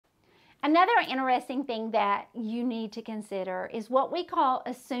Another interesting thing that you need to consider is what we call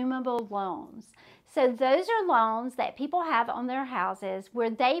assumable loans. So those are loans that people have on their houses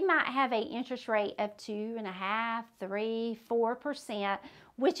where they might have an interest rate of 2.5%, 3%, 4%,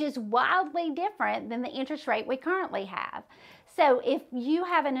 which is wildly different than the interest rate we currently have. So if you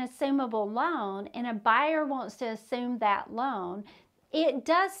have an assumable loan and a buyer wants to assume that loan, it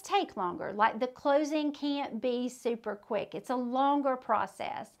does take longer. Like the closing can't be super quick. It's a longer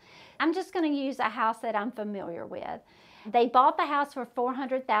process. I'm just going to use a house that I'm familiar with. They bought the house for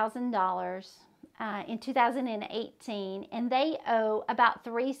 $400,000 in 2018, and they owe about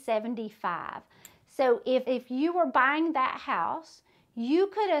 $375,000. So if you were buying that house, you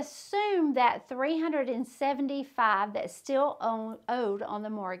could assume that $375,000 that's still owed on the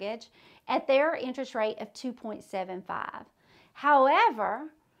mortgage at their interest rate of 2.75.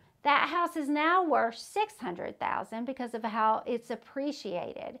 However, that house is now worth $600,000 because of how it's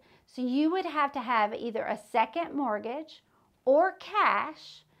appreciated. So you would have to have either a second mortgage or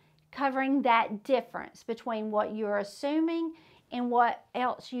cash covering that difference between what you're assuming and what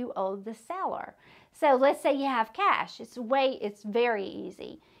else you owe the seller. So let's say you have cash. It's very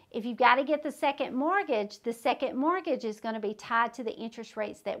easy. If you've got to get the second mortgage is going to be tied to the interest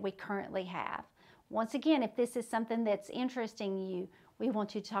rates that we currently have. Once again, if this is something that's interesting you, we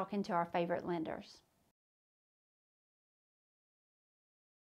want you talking to our favorite lenders.